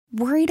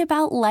Worried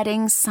about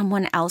letting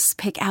someone else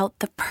pick out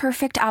the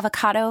perfect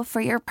avocado for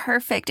your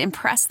perfect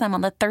impress them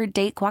on the third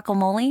date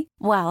guacamole?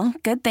 Well,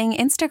 good thing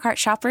Instacart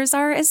shoppers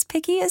are as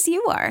picky as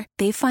you are.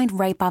 They find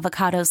ripe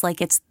avocados like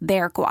it's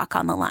their guac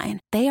on the line.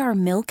 They are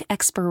milk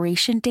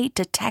expiration date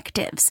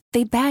detectives.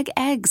 They bag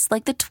eggs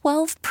like the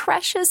 12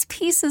 precious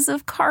pieces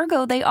of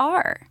cargo they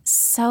are.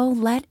 So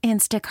let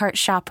Instacart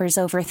shoppers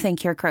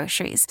overthink your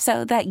groceries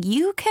so that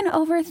you can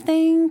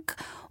overthink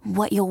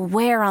what you'll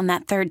wear on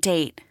that third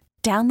date.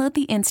 Download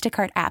the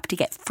Instacart app to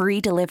get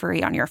free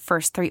delivery on your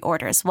first 3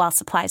 orders while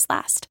supplies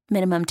last.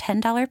 Minimum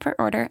 $10 per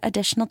order.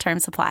 Additional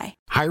terms apply.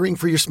 Hiring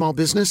for your small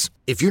business?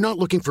 If you're not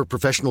looking for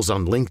professionals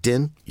on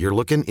LinkedIn, you're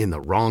looking in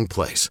the wrong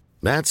place.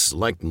 That's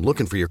like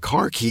looking for your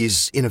car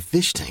keys in a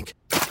fish tank.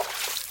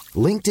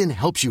 LinkedIn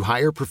helps you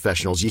hire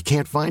professionals you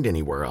can't find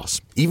anywhere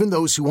else, even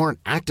those who aren't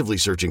actively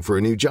searching for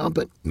a new job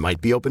but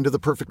might be open to the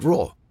perfect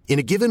role. In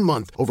a given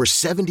month, over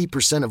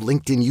 70% of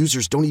LinkedIn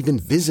users don't even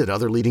visit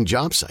other leading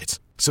job sites.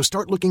 So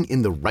start looking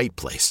in the right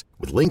place.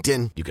 With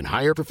LinkedIn, you can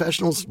hire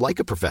professionals like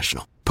a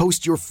professional.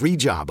 Post your free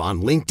job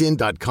on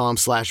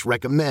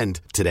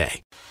linkedin.com/recommend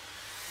today.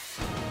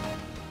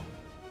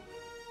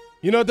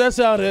 You know what that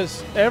sound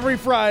is? Every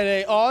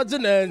Friday, odds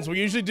and ends. We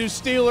usually do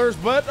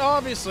Steelers, but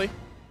obviously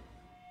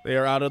they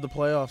are out of the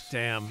playoffs.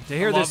 Damn. To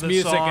hear this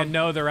music and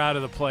know they're out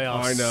of the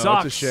playoffs I know.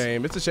 sucks. It's a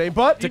shame. It's a shame.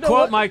 But to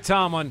quote Mike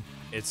Tomlin,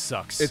 it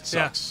sucks. It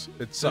sucks.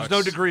 Yeah. It sucks.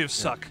 There's no degree of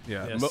suck.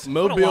 Yeah. Yes.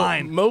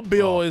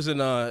 Mobile isn't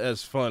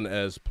as fun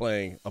as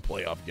playing a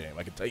playoff game.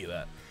 I can tell you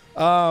that.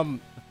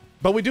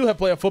 But we do have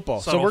playoff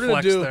football. Subtle so we're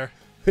going to do there.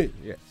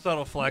 Yeah.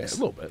 Subtle flex. Yeah, a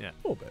little bit. Yeah.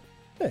 A little bit.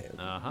 Hey,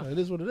 It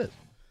is what it is.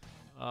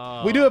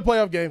 Uh, We do have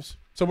playoff games.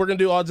 So we're going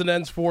to do odds and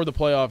ends for the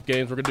playoff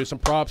games. We're going to do some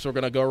props. We're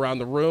going to go around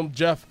the room.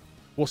 Jeff,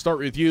 we'll start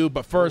with you.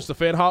 But first, the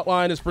fan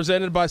hotline is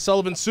presented by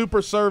Sullivan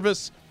Super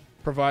Service,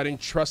 providing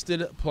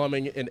trusted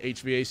plumbing and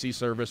HVAC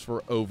service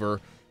for over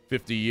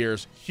 50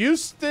 years.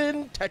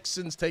 Houston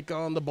Texans take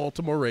on the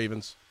Baltimore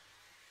Ravens.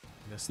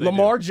 yes,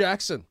 Lamar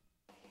Jackson,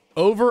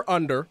 over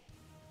under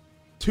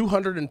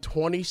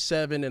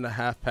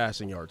 227.5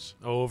 passing yards.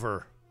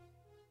 Over.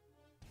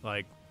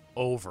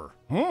 Over.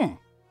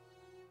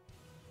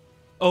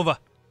 Over.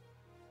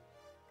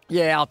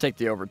 Yeah, I'll take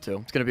the over, too.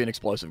 It's going to be an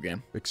explosive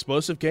game.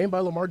 Explosive game by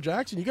Lamar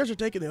Jackson. You guys are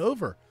taking the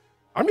over.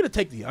 I'm going to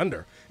take the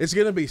under. It's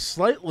going to be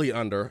slightly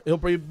under. It'll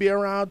be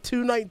around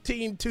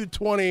 219,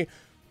 220.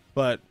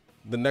 But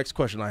the next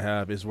question I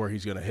have is where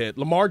he's going to hit.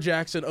 Lamar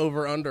Jackson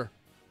over under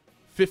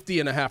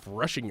 50.5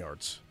 rushing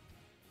yards.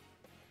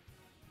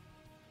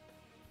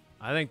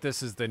 I think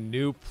this is the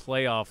new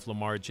playoff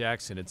Lamar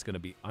Jackson. It's going to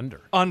be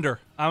under. Under.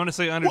 I'm going to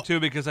say under, too,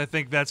 because I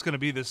think that's going to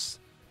be this.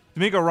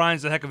 D'Amico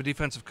Ryan's a heck of a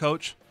defensive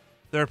coach.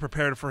 They're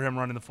prepared for him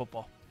running the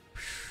football.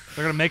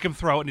 They're going to make him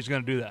throw it, and he's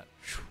going to do that.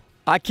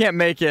 I can't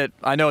make it.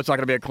 I know it's not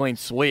going to be a clean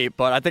sweep,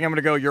 but I think I'm going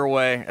to go your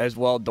way as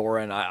well,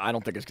 Dorin. I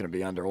don't think it's going to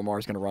be under.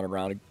 Lamar's going to run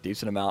around a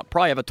decent amount.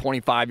 Probably have a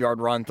 25-yard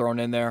run thrown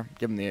in there.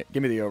 Give me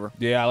the over.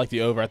 Yeah, I like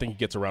the over. I think he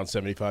gets around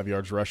 75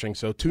 yards rushing.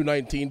 So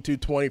 219,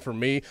 220 for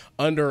me.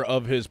 Under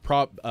of his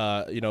prop,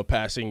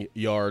 passing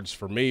yards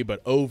for me,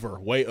 but over,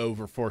 way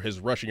over for his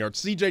rushing yards.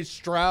 C.J.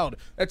 Stroud,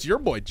 that's your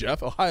boy,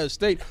 Jeff, Ohio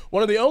State.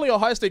 One of the only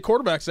Ohio State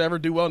quarterbacks to ever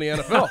do well in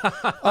the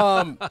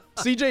NFL.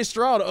 C.J.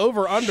 Stroud,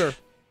 over, under.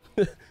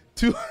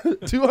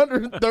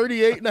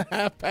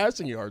 238.5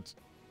 passing yards.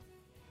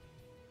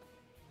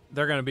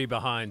 They're going to be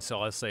behind, so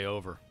let's say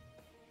over.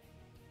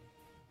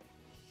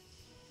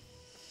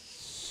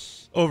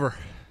 Over.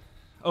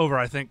 Over,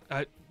 I think.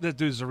 That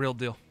dude's a real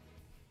deal.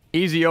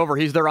 Easy over.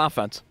 He's their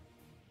offense.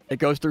 It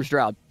goes through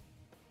Stroud.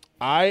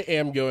 I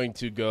am going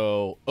to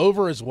go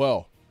over as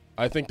well.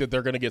 I think that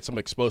they're going to get some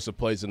explosive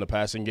plays in the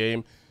passing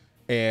game,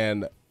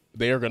 and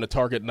they are going to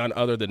target none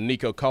other than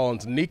Nico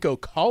Collins. Nico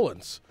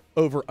Collins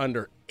over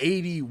under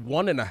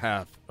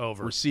 81.5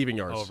 over receiving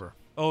yards.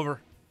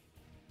 Over.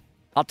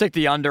 I'll take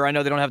the under. I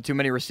know they don't have too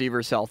many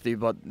receivers healthy,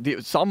 but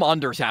some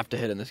unders have to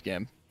hit in this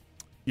game.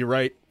 You're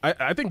right.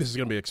 I think this is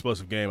going to be an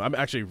explosive game. I'm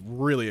actually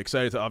really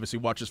excited to obviously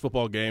watch this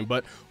football game.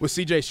 But with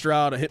C.J.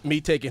 Stroud, me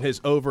taking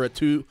his over at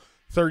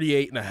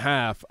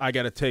 238.5, I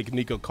got to take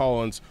Nico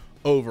Collins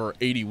over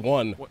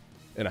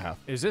 81.5.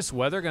 Is this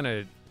weather going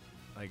to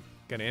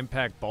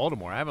impact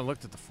Baltimore? I haven't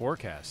looked at the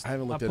forecast. I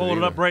haven't looked at it pulled it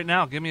either. up right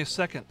now. Give me a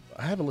second.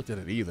 I haven't looked at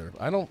it either.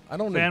 I don't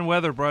Fan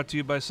weather brought to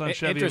you by Sun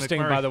Chevy.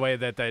 Interesting, McMurray. by the way,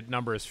 that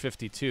number is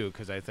 52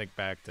 because I think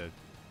back to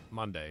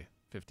Monday,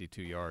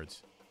 52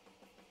 yards.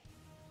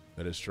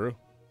 That is true.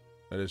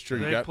 You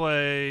They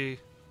play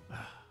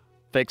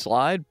Fake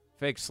slide?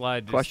 Fake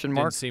slide just Question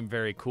mark? didn't seem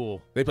very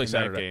cool. They play in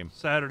Saturday. that game.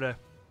 Saturday.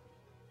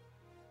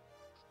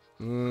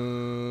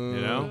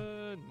 You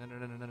know?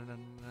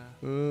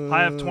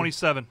 High of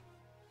 27.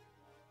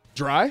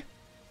 Dry?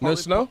 No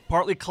snow?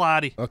 Partly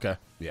cloudy. Okay.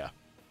 Yeah.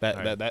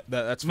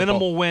 That's Minimal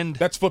football. wind.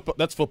 That's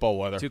football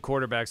weather. Two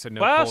quarterbacks that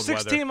know Well, cold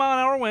 16 weather.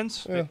 mile-an-hour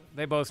winds. Yeah.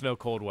 They both know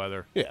cold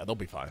weather. Yeah, they'll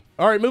be fine.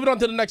 All right, moving on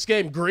to the next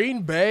game.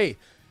 Green Bay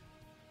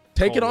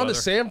taking Cold on the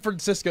weather.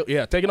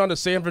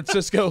 San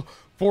Francisco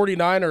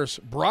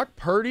 49ers. Brock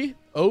Purdy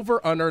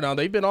Over, under. Now,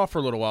 they've been off for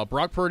a little while.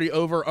 Brock Purdy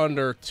over,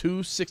 under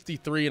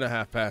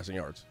 263.5 passing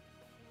yards.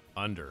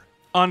 Under.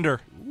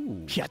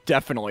 Ooh. Yeah,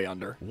 definitely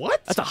under.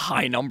 What? That's a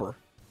high number.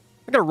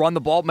 They're going to run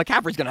the ball.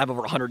 McCaffrey's going to have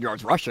over 100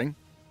 yards rushing.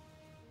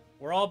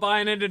 We're all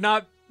buying into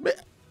not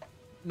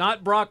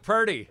Brock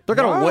Purdy. They're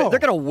going to Wow. win. They're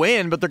going to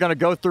win, but they're going to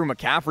go through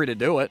McCaffrey to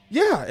do it.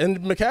 Yeah, and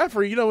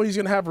McCaffrey, you know what he's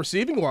going to have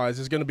receiving-wise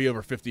is going to be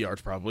over 50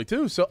 yards probably,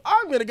 too. So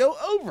I'm going to go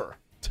over.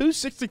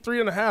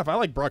 263.5. I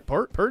like Brock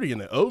Purdy in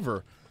the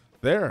over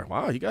there.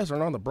 Wow, you guys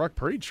aren't on the Brock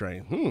Purdy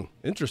train.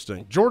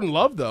 Interesting. Jordan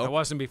Love, though. I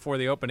wasn't before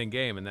the opening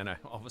game, and then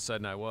all of a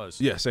sudden I was.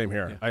 Yeah, same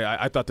here. Yeah.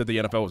 I thought that the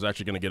NFL was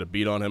actually going to get a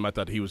beat on him. I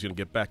thought he was going to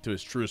get back to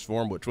his truest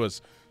form, which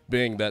was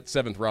being that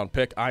 7th-round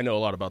pick. I know a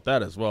lot about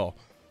that as well,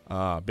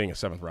 being a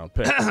 7th-round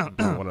pick,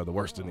 one of the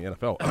worst in the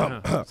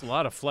NFL. There's a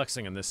lot of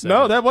flexing in this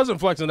segment. No, that wasn't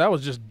flexing. That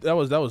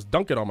was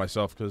dunking on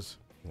myself because,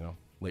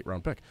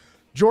 late-round pick.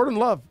 Jordan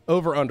Love,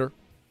 over-under,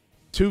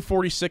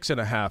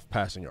 246.5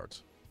 passing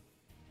yards.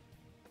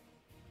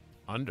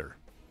 Under.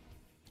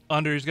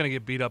 He's going to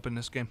get beat up in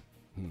this game.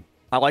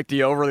 I like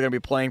the over. They're going to be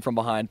playing from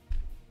behind.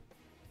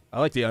 I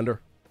like the under.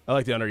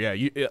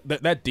 Yeah,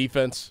 that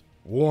defense,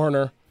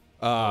 Warner,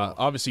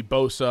 obviously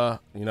Bosa.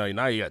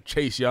 Now you got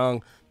Chase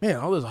Young. Man,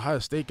 all those Ohio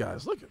State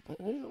guys. Look at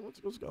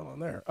what's going on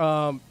there.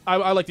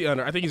 I like the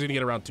under. I think he's going to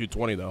get around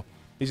 220 though.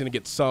 He's going to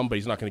get some, but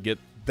he's not going to get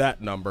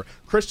that number.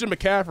 Christian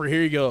McCaffrey.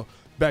 Here you go,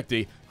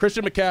 Bechty.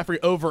 Christian McCaffrey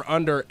over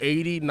under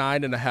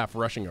 89.5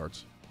 rushing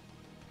yards.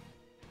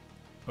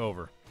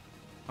 Over.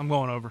 I'm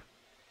going over.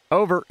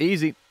 Over.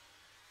 Easy.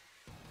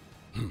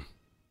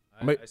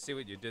 I see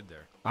what you did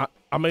there.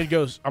 I'm gonna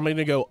go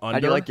under. How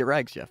do you like your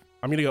rags, Jeff?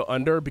 I'm gonna go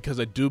under because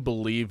I do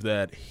believe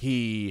that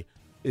he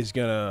is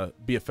gonna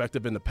be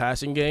effective in the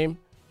passing game.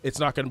 It's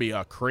not gonna be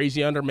a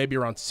crazy under, maybe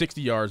around 60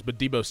 yards, but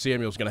Deebo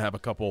Samuel's gonna have a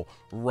couple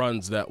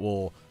runs that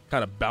will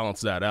kind of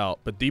balance that out.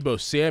 But Deebo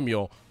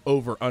Samuel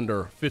over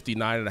under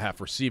 59.5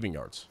 receiving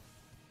yards.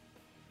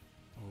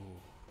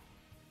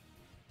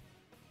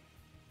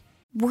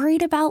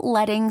 Worried about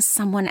letting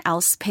someone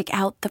else pick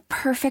out the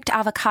perfect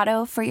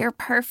avocado for your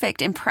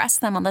perfect impress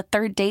them on the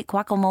third date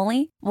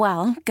guacamole?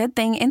 Well, good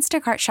thing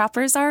Instacart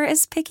shoppers are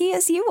as picky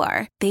as you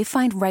are. They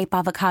find ripe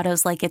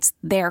avocados like it's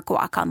their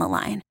guac on the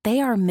line.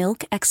 They are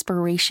milk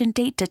expiration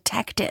date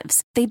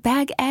detectives. They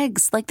bag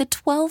eggs like the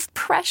 12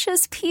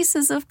 precious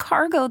pieces of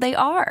cargo they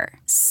are.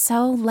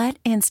 So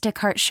let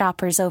Instacart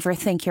shoppers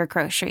overthink your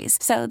groceries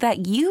so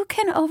that you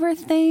can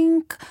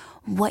overthink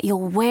what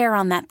you'll wear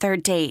on that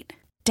third date.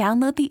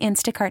 Download the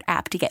Instacart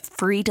app to get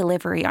free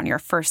delivery on your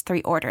first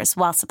 3 orders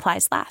while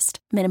supplies last.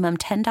 Minimum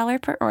 $10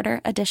 per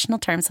order. Additional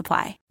terms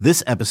apply.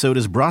 This episode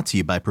is brought to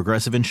you by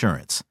Progressive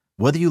Insurance.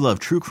 Whether you love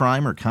true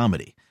crime or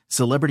comedy,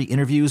 celebrity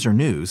interviews or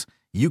news,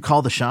 you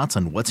call the shots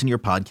on what's in your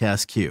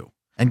podcast queue.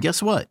 And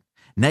guess what?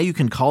 Now you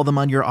can call them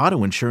on your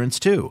auto insurance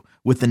too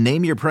with the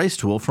Name Your Price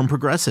tool from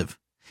Progressive.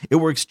 It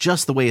works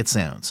just the way it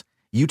sounds.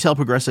 You tell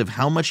Progressive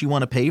how much you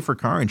want to pay for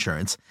car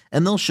insurance,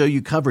 and they'll show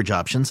you coverage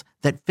options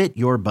that fit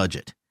your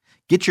budget.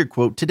 Get your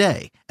quote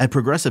today at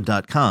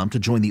Progressive.com to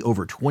join the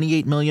over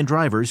 28 million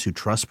drivers who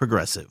trust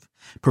Progressive.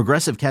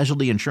 Progressive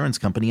Casualty Insurance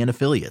Company and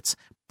Affiliates.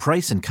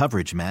 Price and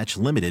coverage match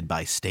limited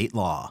by state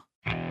law.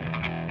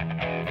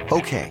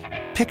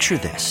 Okay, picture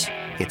this.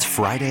 It's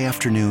Friday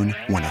afternoon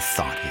when a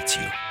thought hits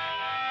you.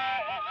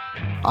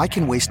 I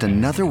can waste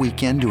another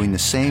weekend doing the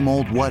same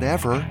old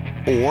whatever,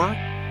 or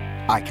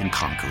I can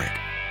conquer it.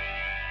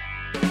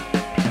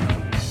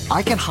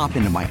 I can hop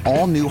into my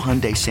all-new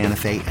Hyundai Santa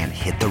Fe and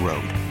hit the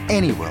road.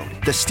 Any road.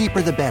 The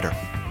steeper, the better.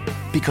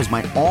 Because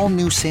my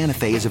all-new Santa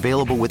Fe is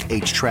available with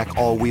H-Track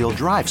all-wheel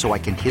drive, so I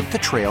can hit the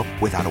trail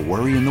without a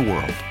worry in the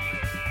world.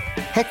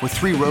 Heck, with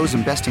 3 rows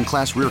and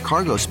best-in-class rear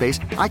cargo space,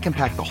 I can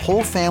pack the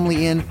whole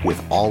family in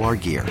with all our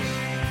gear.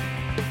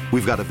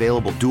 We've got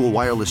available dual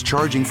wireless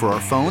charging for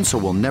our phones, so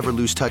we'll never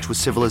lose touch with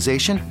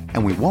civilization,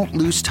 and we won't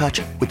lose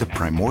touch with the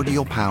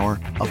primordial power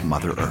of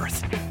Mother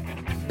Earth.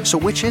 So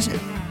which is it?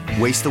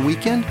 Waste the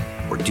weekend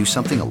or do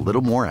something a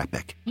little more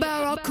epic?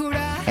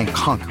 And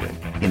conquer it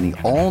in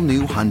the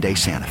all-new Hyundai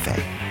Santa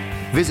Fe.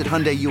 Visit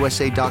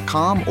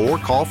HyundaiUSA.com or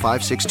call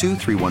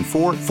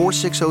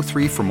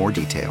 562-314-4603 for more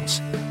details.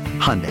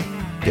 Hyundai,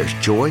 there's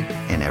joy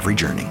in every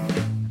journey.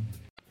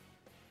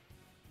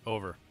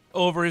 Over.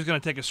 He's going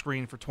to take a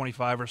screen for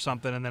 25 or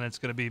something, and then it's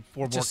going to be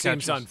 4 more catches. Just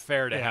seems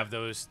unfair to have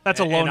those.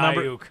 That's a low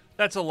number. Ayuk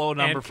That's a low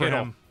number for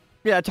him.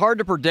 Yeah, it's hard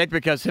to predict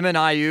because him and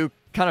Ayuk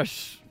kind of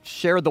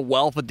share the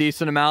wealth a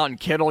decent amount, and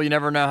Kittle, you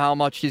never know how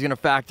much he's going to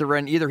factor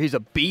in. Either he's a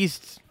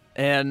beast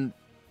and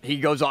he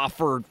goes off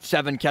for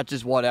 7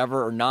 catches,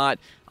 whatever, or not.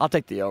 I'll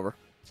take the over.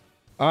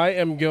 I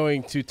am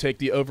going to take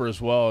the over as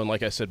well, and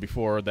like I said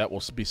before, that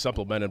will be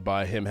supplemented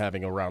by him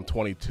having around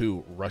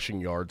 22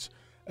 rushing yards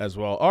as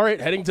well. All right,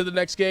 heading to the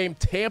next game,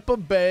 Tampa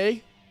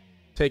Bay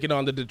taking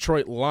on the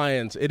Detroit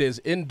Lions. It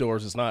is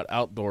indoors, it's not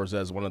outdoors,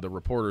 as one of the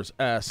reporters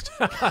asked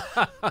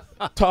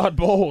Todd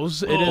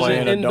Bowles. It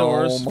is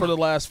indoors for the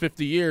last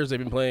 50 years. They've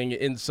been playing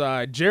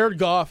inside. Jared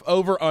Goff,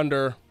 over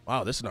under.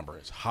 Wow, this number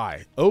is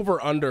high.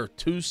 Over under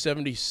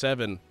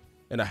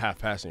 277.5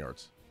 passing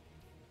yards.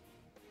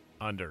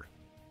 Under.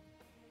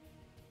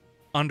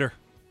 Under.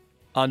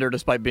 Under,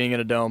 despite being in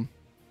a dome.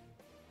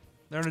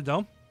 They're in a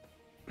dome?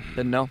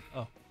 Didn't know.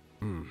 Oh.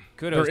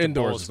 Kudos to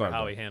indoors, Bowles it's for not how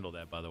done. he handled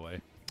that, by the way.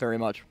 Very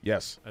much.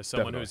 Yes. As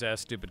someone definitely. who's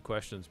asked stupid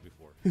questions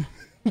before.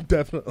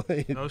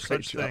 Definitely. No Great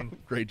such job. thing.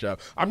 Great job.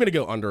 I'm going to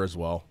go under as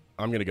well.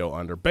 I'm going to go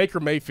under. Baker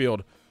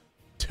Mayfield,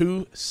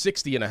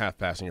 260.5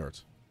 passing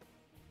yards.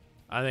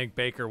 I think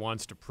Baker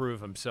wants to prove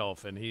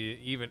himself, and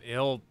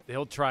he'll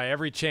try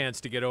every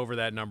chance to get over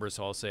that number,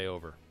 so I'll say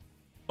over.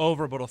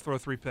 Over, but he'll throw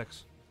 3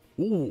 picks.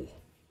 Ooh.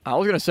 I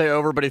was going to say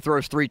over, but he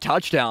throws 3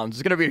 touchdowns.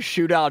 It's going to be a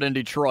shootout in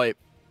Detroit.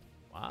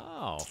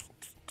 Wow.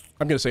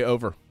 I'm going to say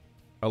over.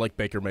 I like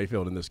Baker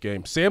Mayfield in this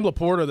game. Sam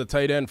Laporta, the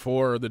tight end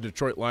for the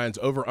Detroit Lions,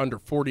 over under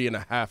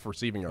 40.5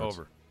 receiving yards.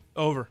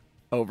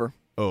 Over.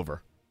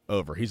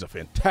 Over. He's a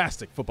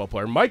fantastic football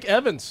player. Mike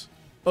Evans,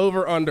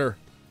 over under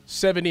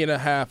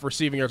 70.5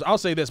 receiving yards. I'll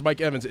say this,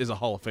 Mike Evans is a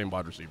Hall of Fame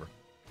wide receiver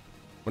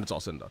when it's all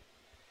said and done.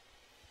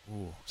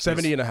 Ooh,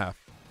 70.5.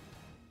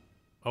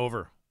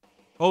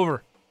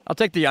 Over. I'll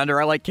take the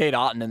under. I like Cade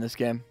Otton in this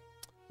game.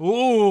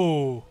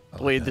 Ooh.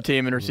 Lead the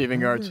team in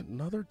receiving yards.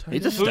 Another tight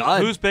He's a end.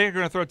 stud. Who's Baker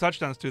going to throw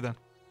touchdowns to then?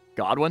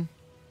 Godwin.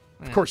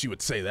 Of course you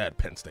would say that,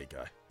 Penn State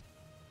guy.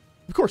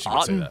 Of course you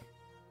would say Otton. that.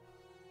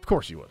 Of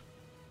course you would.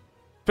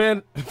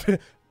 Fan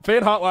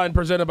Hotline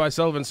presented by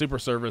Sullivan Super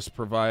Service,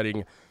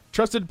 providing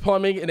trusted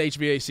plumbing and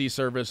HVAC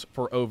service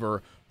for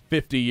over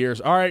 50 years.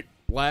 All right,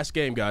 last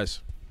game, guys.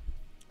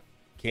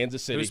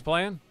 Kansas City. Who's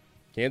playing?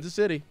 Kansas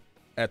City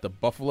at the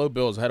Buffalo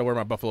Bills. I had to wear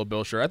my Buffalo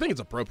Bills shirt. I think it's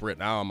appropriate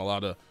now. I'm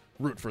allowed to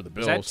root for the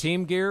Bills. Is that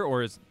team gear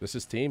or is This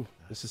is team.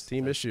 This is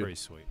team that's issue. pretty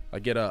sweet? I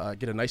get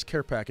a nice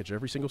care package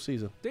every single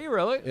season. Do you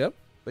really? Yep.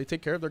 They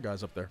take care of their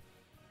guys up there.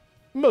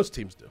 Most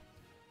teams do.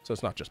 So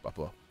it's not just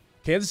Buffalo.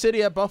 Kansas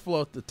City at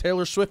Buffalo, the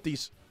Taylor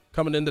Swifties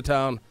coming into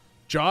town.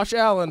 Josh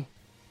Allen,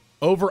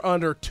 over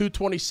under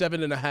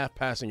 227.5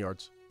 passing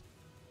yards.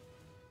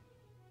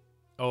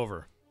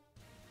 Over.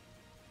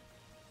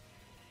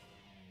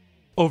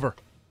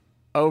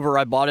 Over.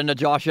 I bought into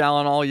Josh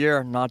Allen all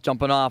year. Not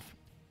jumping off.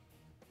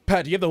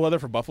 Pat, do you have the weather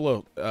for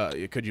Buffalo?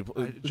 Could you?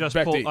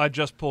 I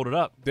just pulled it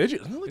up. Did you?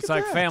 Look It's at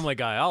like that. Family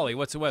Guy. Ollie,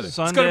 what's the weather?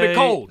 Sunday, It's going to be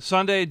cold.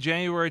 Sunday,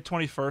 January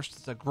 21st.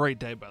 It's a great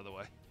day, by the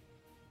way.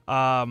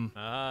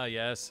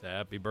 Yes.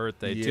 Happy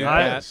birthday to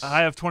Yes. Pat. I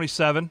have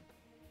 27.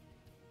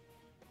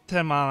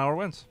 10-mile-an-hour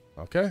winds.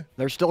 Okay.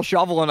 They're still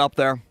shoveling up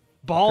there.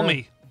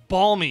 Balmy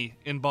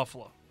in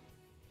Buffalo.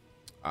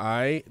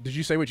 Did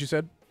you say what you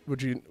said?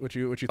 What you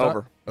thought?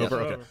 Over. Yes.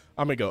 Okay. Over.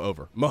 I'm gonna go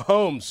over.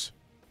 Mahomes,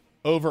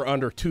 over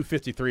under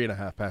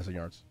 253.5 passing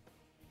yards.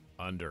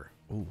 Under.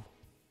 Ooh.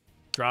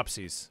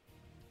 Dropsies.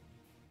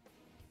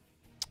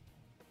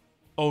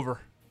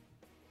 Over.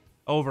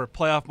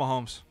 Playoff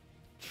Mahomes.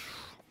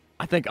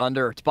 I think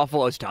under. It's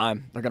Buffalo's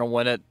time. They're going to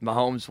win it.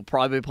 Mahomes will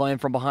probably be playing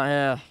from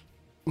behind.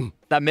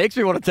 That makes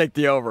me want to take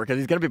the over because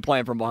he's going to be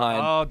playing from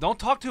behind. Oh, don't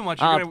talk too much.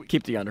 You're I'll gonna,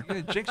 keep the under.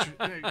 you're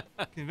gonna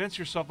convince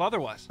yourself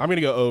otherwise. I'm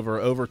gonna go over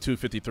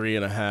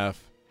 253.5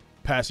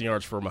 passing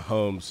yards for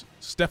Mahomes.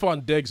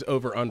 Stephon Diggs,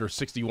 over under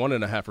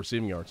 61.5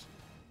 receiving yards.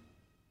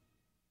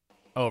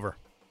 Over.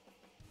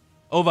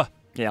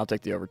 Yeah, I'll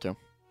take the over too.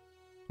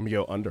 I'm gonna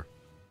go under.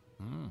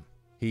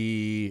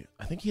 I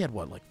think he had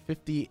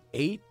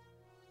 58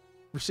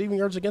 receiving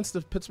yards against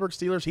the Pittsburgh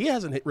Steelers. He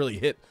hasn't really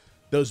hit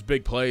those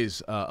big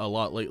plays a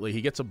lot lately.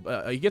 He gets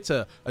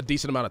a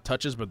decent amount of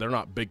touches, but they're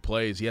not big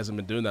plays. He hasn't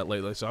been doing that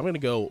lately. So I'm going to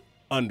go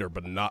under,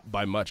 but not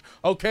by much.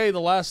 Okay, the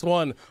last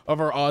one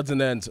of our odds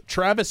and ends.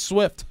 Travis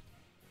Swift,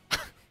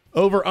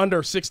 over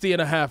under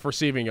 60.5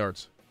 receiving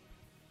yards.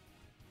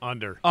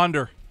 Under.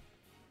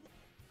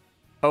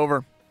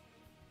 Over.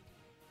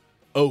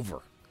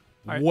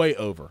 right. Way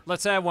over.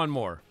 Let's add one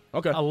more.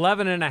 Okay.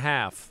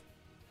 11.5.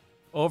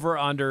 Over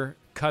under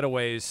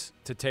cutaways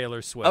to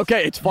Taylor Swift.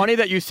 Okay, it's funny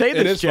that you say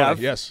this, is funny, Jeff.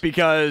 yes.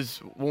 Because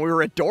when we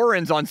were at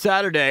Dorin's on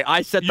Saturday,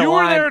 I set the You were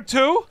line. there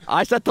too?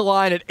 I set the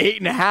line at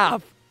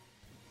 8.5. Did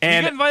And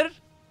you get invited?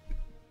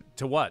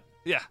 To what?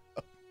 Yeah.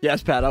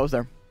 yes, Pat, I was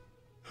there.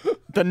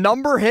 The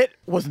number hit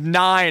was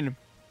 9.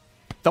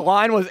 The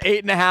line was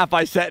 8.5.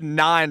 I set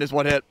 9 is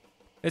what hit.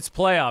 It's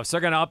playoffs.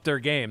 They're going to up their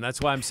game. That's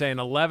why I'm saying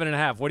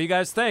 11.5. What do you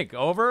guys think?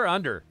 Over or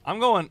under? I'm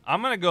going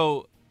to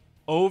go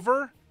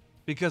over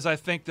because I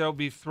think they'll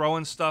be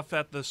throwing stuff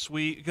at the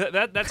suite.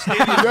 That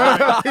stadium,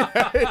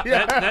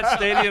 that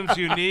stadium's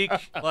unique.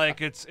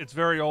 Like it's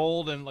very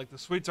old, and like the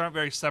suites aren't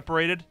very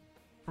separated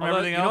from Although,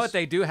 everything you else. know what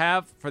they do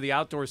have for the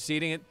outdoor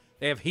seating?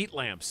 They have heat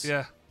lamps.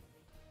 Yeah.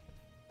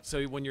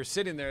 So when you're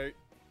sitting there,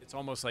 it's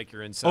almost like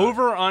you're inside.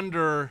 Over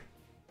under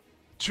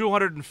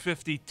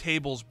 250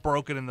 tables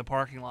broken in the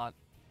parking lot.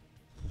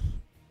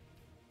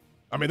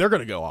 I mean, they're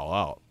going to go all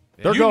out.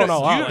 They're You going know-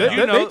 all out. you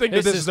They know- think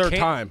that this is their Kan-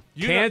 time.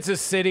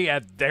 Kansas City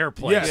at their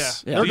place.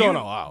 Yes. Yeah. They're Do going you-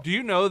 all out. Do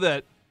you know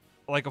that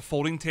like a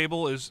folding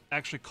table is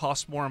actually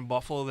costs more in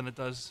Buffalo than it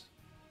does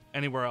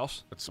anywhere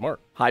else? That's smart.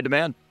 High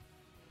demand.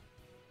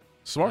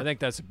 Smart. I think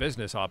that's a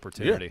business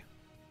opportunity.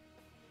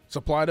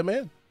 Supply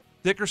demand.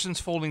 Dickerson's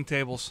folding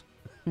tables.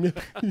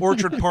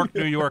 Orchard Park,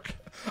 New York.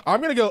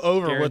 I'm going to go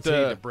over Guaranteed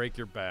with to break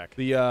your back.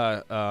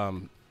 the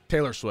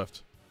Taylor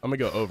Swift. I'm going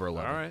to go over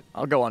 11. All right.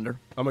 I'll go under.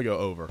 I'm going to go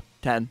over.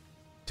 10.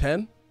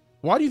 10?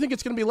 Why do you think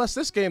it's going to be less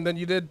this game than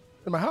you did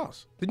in my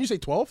house? Didn't you say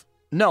 12?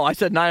 No, I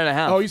said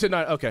 9.5. Oh, you said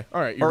 9. Okay.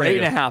 All right. Or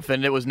 8.5,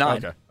 and it was 9.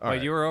 Okay. All Wait,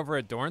 right. you were over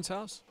at Dorin's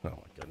house? Oh, my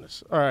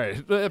goodness. All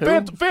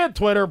right. Fan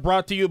Twitter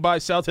brought to you by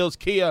South Hills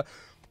Kia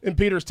in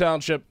Peters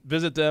Township.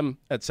 Visit them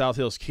at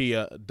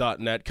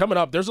southhillskia.net. Coming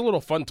up, there's a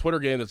little fun Twitter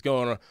game that's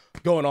going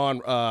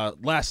on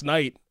last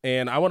night,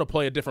 and I want to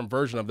play a different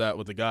version of that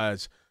with the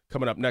guys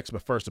coming up next,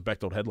 but first, a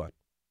Bechtold headline.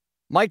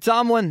 Mike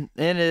Tomlin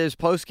in his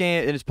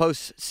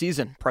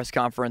postseason press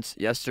conference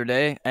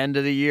yesterday, end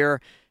of the year,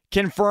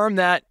 confirmed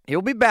that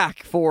he'll be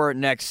back for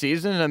next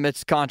season.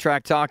 Amidst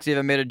contract talks, he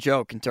even made a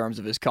joke in terms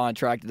of his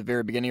contract at the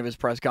very beginning of his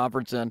press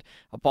conference and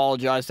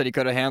apologized that he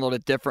could have handled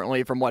it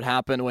differently from what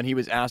happened when he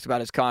was asked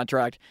about his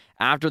contract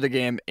after the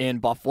game in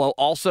Buffalo.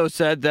 Also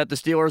said that the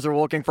Steelers are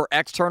looking for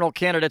external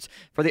candidates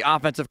for the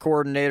offensive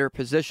coordinator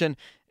position,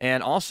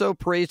 and also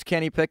praised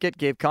Kenny Pickett,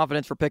 gave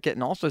confidence for Pickett,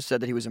 and also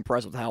said that he was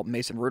impressed with how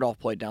Mason Rudolph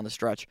played down the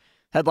stretch.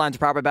 Headlines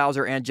powered by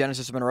Bowser and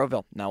Genesis of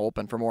Monroeville. Now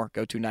open for more.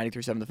 Go to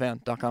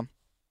 937thefan.com.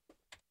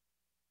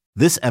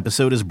 This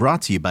episode is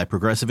brought to you by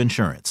Progressive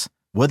Insurance.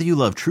 Whether you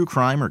love true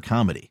crime or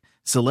comedy,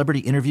 celebrity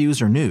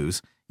interviews or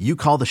news, you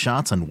call the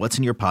shots on what's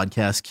in your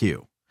podcast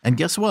queue. And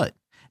guess what?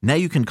 Now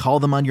you can call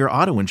them on your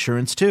auto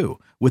insurance too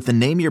with the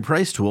Name Your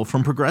Price tool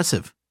from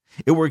Progressive.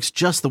 It works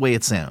just the way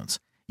it sounds.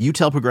 You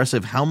tell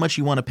Progressive how much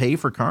you want to pay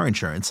for car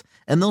insurance,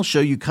 and they'll show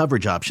you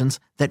coverage options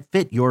that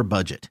fit your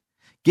budget.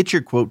 Get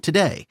your quote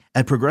today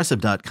at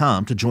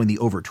Progressive.com to join the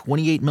over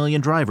 28 million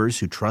drivers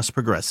who trust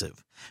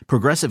Progressive.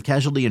 Progressive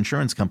Casualty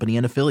Insurance Company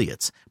and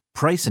Affiliates.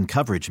 Price and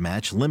coverage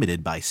match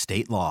limited by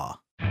state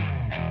law.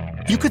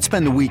 You could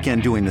spend the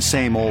weekend doing the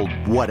same old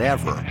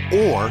whatever,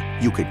 or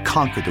you could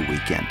conquer the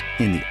weekend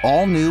in the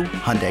all-new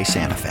Hyundai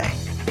Santa Fe.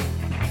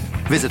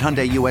 Visit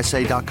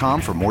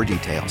HyundaiUSA.com for more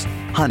details.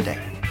 Hyundai,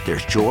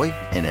 there's joy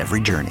in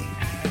every journey.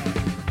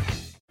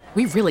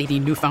 We really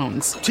need new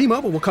phones.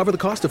 T-Mobile will cover the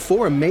cost of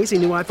 4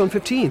 amazing new iPhone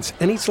 15s,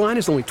 and each line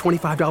is only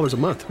 $25 a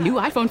month. New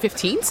iPhone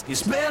 15s?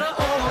 It's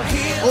better over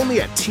here.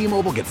 Only at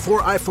T-Mobile, get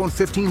 4 iPhone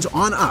 15s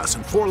on us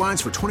and 4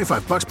 lines for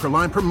 $25 per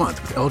line per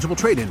month with eligible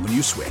trade-in when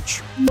you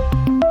switch.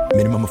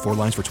 Minimum of 4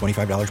 lines for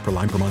 $25 per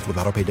line per month with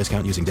autopay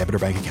discount using debit or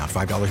bank account.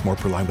 $5 more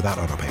per line without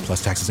autopay,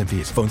 plus taxes and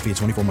fees. Phone fee at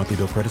 24 monthly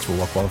bill credits for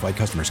well-qualified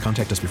customers.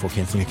 Contact us before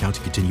canceling account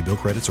to continue bill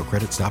credits or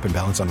credit stop and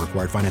balance on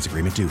required finance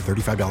agreement due.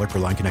 $35 per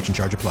line connection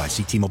charge applies.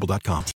 See T-Mobile.com.